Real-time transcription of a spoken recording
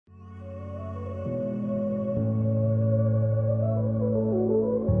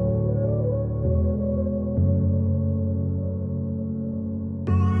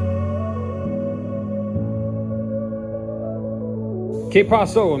Que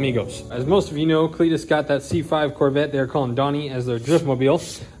paso, amigos? As most of you know, Cleetus got that C5 Corvette they're calling Donnie as their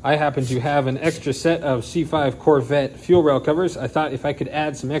driftmobile. I happen to have an extra set of C5 Corvette fuel rail covers. I thought if I could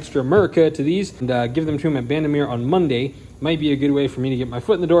add some extra Murica to these and give them to him at Bandamere on Monday, might be a good way for me to get my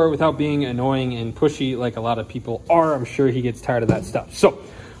foot in the door without being annoying and pushy like a lot of people are. I'm sure he gets tired of that stuff. So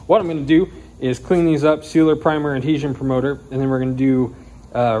what I'm going to do is clean these up, sealer, primer, adhesion promoter, and then we're going to do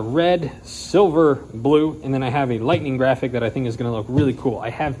red, silver, blue, and then I have a lightning graphic that I think is going to look really cool. I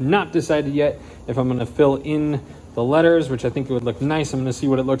have not decided yet if I'm going to fill in the letters, which I think it would look nice. I'm going to see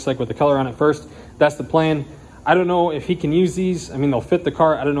what it looks like with the color on it first. That's the plan. I don't know if he can use these. I mean, they'll fit the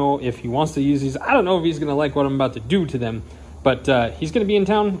car. I don't know if he wants to use these. I don't know if he's going to like what I'm about to do to them, but he's going to be in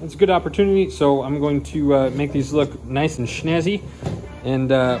town. It's a good opportunity, so I'm going to make these look nice and snazzy, and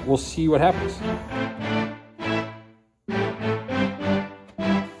we'll see what happens.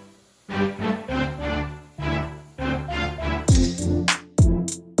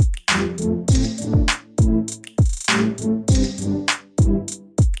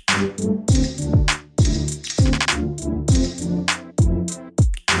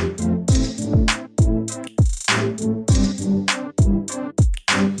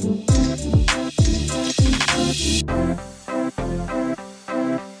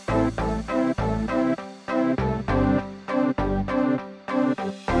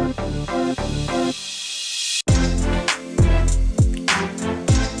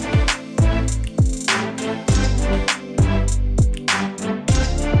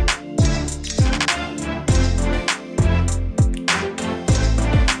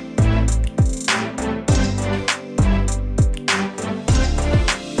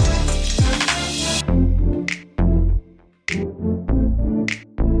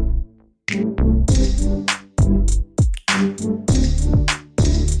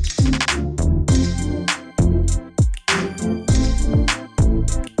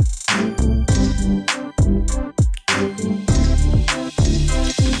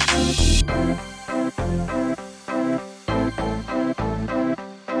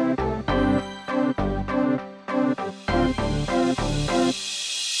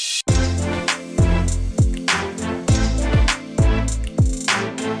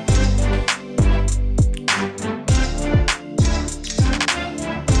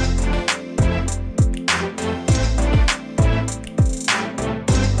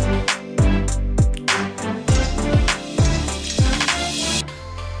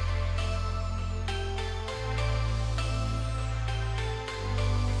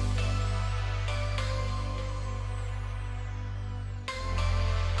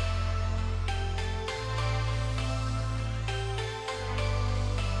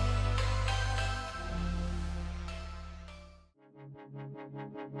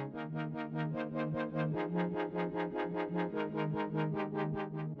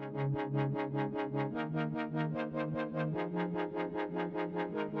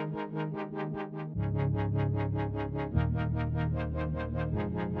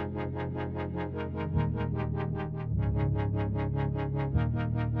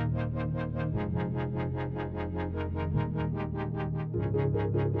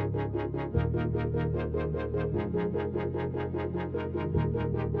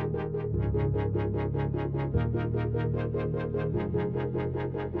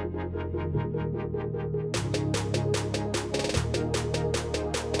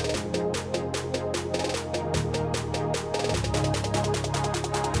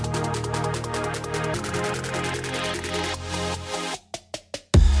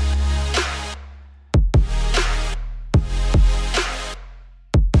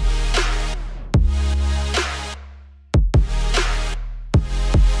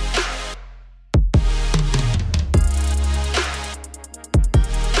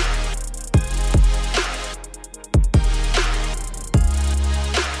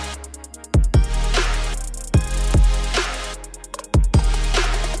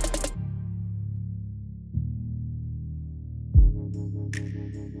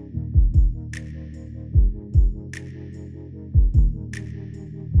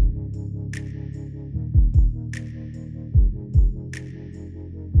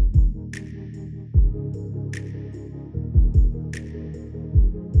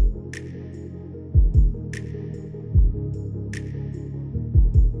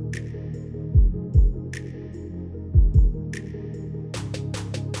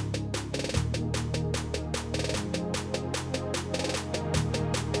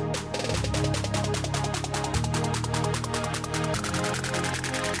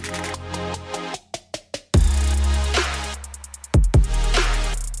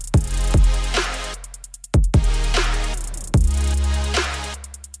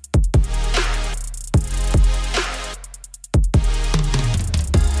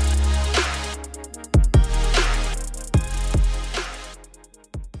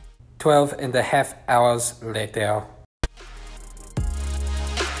 12.5 hours later.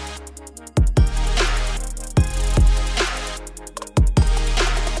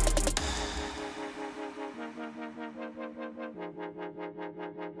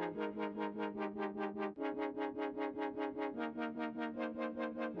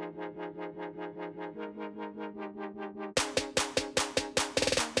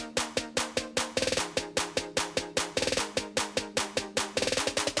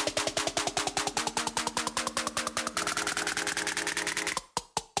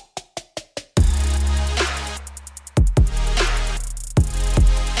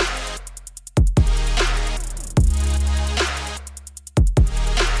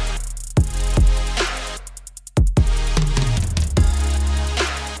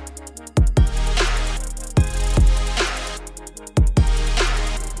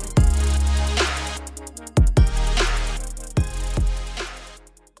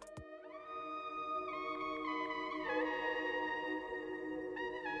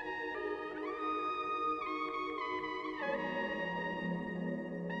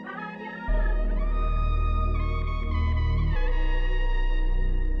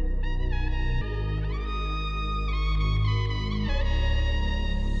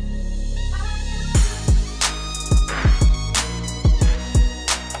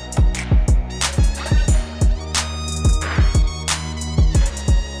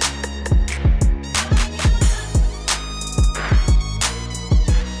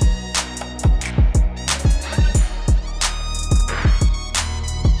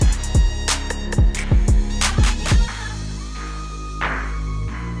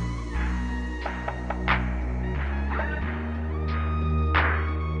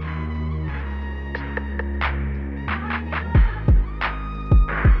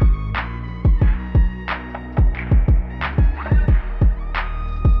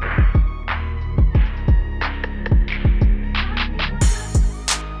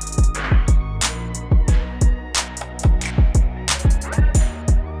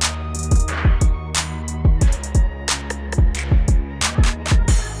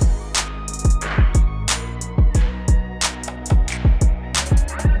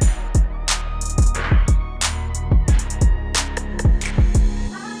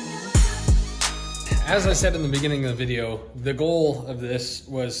 As I said in the beginning of the video, the goal of this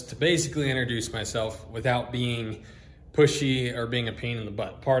was to basically introduce myself without being pushy or being a pain in the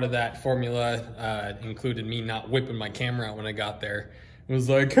butt. Part of that formula included me not whipping my camera out when I got there. It was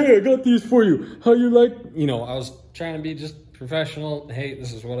like, hey, I got these for you. How you like? You know, I was trying to be just professional. Hey,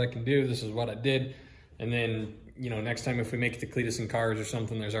 this is what I can do. This is what I did. And then, you know, next time if we make it to Cleetus and cars or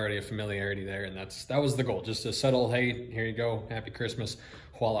something, there's already a familiarity there. And that was the goal, just a subtle, hey, here you go. Happy Christmas.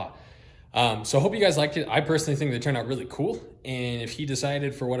 Voila. So I hope you guys liked it. I personally think they turned out really cool. And if he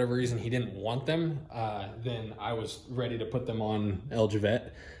decided for whatever reason he didn't want them, then I was ready to put them on El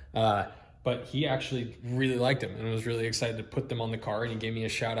Javette. But he actually really liked them and was really excited to put them on the car. And he gave me a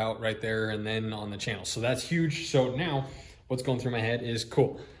shout out right there and then on the channel. So that's huge. So now what's going through my head is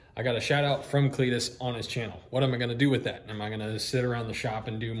cool. I got a shout out from Cleetus on his channel. What am I going to do with that? Am I going to sit around the shop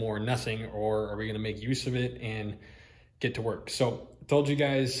and do more nothing, or are we going to make use of it and get to work? So I told you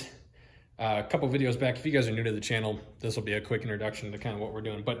guys a couple videos back, if you guys are new to the channel, this will be a quick introduction to kind of what we're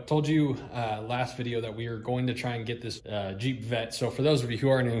doing. But told you last video that we are going to try and get this Jeep Vet. So for those of you who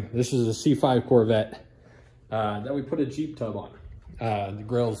are new, this is a C5 Corvette that we put a Jeep tub on. The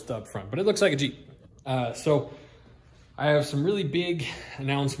grill's up front, but it looks like a Jeep. So I have some really big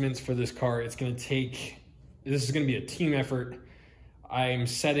announcements for this car. This is gonna be a team effort. I'm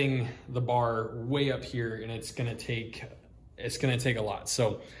setting the bar way up here, and it's gonna take a lot.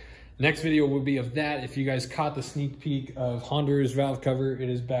 So next video will be of that. If you guys caught the sneak peek of Honda's valve cover, it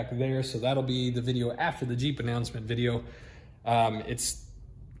is back there. So that'll be the video after the Jeep announcement video. I'm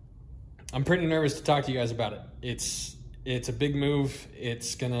pretty nervous to talk to you guys about it. It's a big move.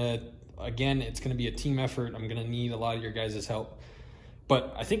 It's gonna be a team effort. I'm gonna need a lot of your guys' help.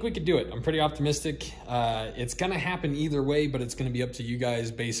 But I think we could do it. I'm pretty optimistic. It's gonna happen either way, but it's gonna be up to you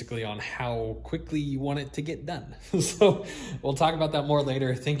guys basically on how quickly you want it to get done. So we'll talk about that more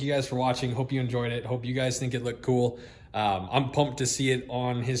later. Thank you guys for watching. Hope you enjoyed it. Hope you guys think it looked cool. I'm pumped to see it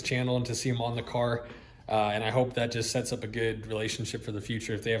on his channel and to see him on the car. And I hope that just sets up a good relationship for the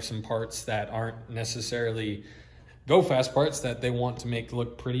future. If they have some parts that aren't necessarily go fast parts that they want to make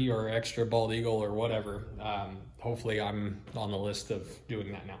look pretty or extra bald eagle or whatever, hopefully I'm on the list of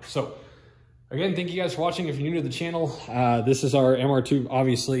doing that now. So Again, thank you guys for watching. If you're new to the channel, this is our MR2.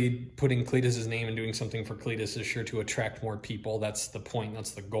 Obviously, putting Cleetus' name and doing something for Cleetus is sure to attract more people. That's the point.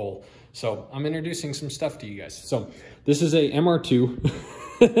 That's the goal. So I'm introducing some stuff to you guys. So this is a MR2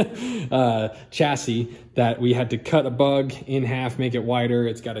 chassis that we had to cut a bug in half, make it wider.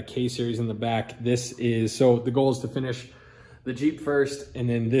 It's got a K-series in the back. This is, so the goal is to finish the Jeep first, and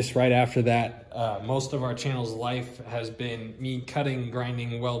then this right after that. Most of our channel's life has been me cutting,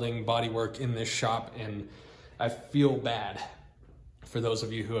 grinding, welding, bodywork in this shop, and I feel bad for those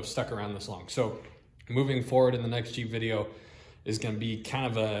of you who have stuck around this long. So moving forward in the next Jeep video is going to be kind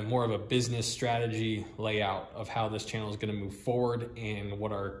of a more of a business strategy layout of how this channel is going to move forward and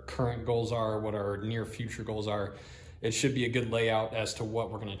what our current goals are, what our near future goals are. It should be a good layout as to what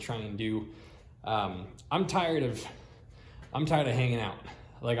we're going to try and do. I'm tired of hanging out.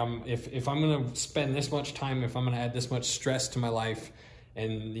 Like, if I'm gonna spend this much time, if I'm gonna add this much stress to my life,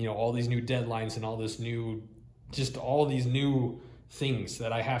 and you know, all these new deadlines and all this new, just all these new things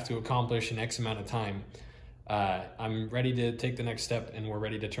that I have to accomplish in X amount of time, I'm ready to take the next step, and we're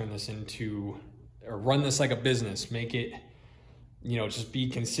ready to turn this into, or run this like a business, make it, you know, just be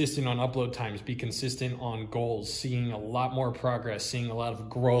consistent on upload times, be consistent on goals, seeing a lot more progress, seeing a lot of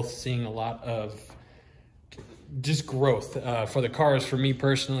growth, seeing a lot of just growth for the cars. For me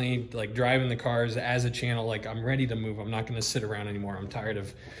personally, like driving the cars as a channel, like I'm ready to move. I'm not going to sit around anymore. I'm tired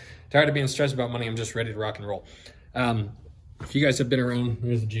of being stressed about money. I'm just ready to rock and roll. If you guys have been around,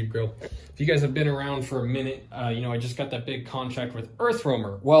 here's the Jeep grill. If you guys have been around for a minute, you know, I just got that big contract with Earth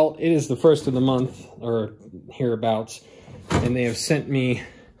Roamer. Well, it is the first of the month or hereabouts, and they have sent me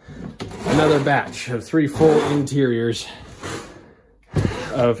another batch of 3 full interiors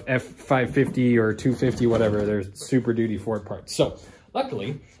of F550 or 250, whatever. They're Super Duty Ford parts. So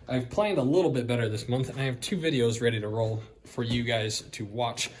luckily, I've planned a little bit better this month, and I have 2 videos ready to roll for you guys to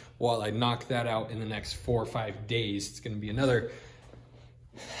watch while I knock that out in the next 4 or 5 days. It's going to be another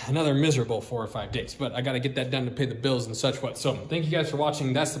miserable 4 or 5 days, but I got to get that done to pay the bills and such what. So thank you guys for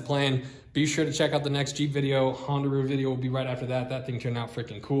watching. That's the plan. Be sure to check out the next Jeep video. Honda video will be right after that. That thing turned out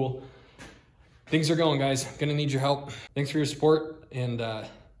freaking cool. Things are going, guys. Gonna need your help. Thanks for your support, and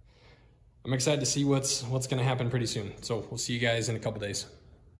I'm excited to see what's gonna happen pretty soon. So we'll see you guys in a couple days.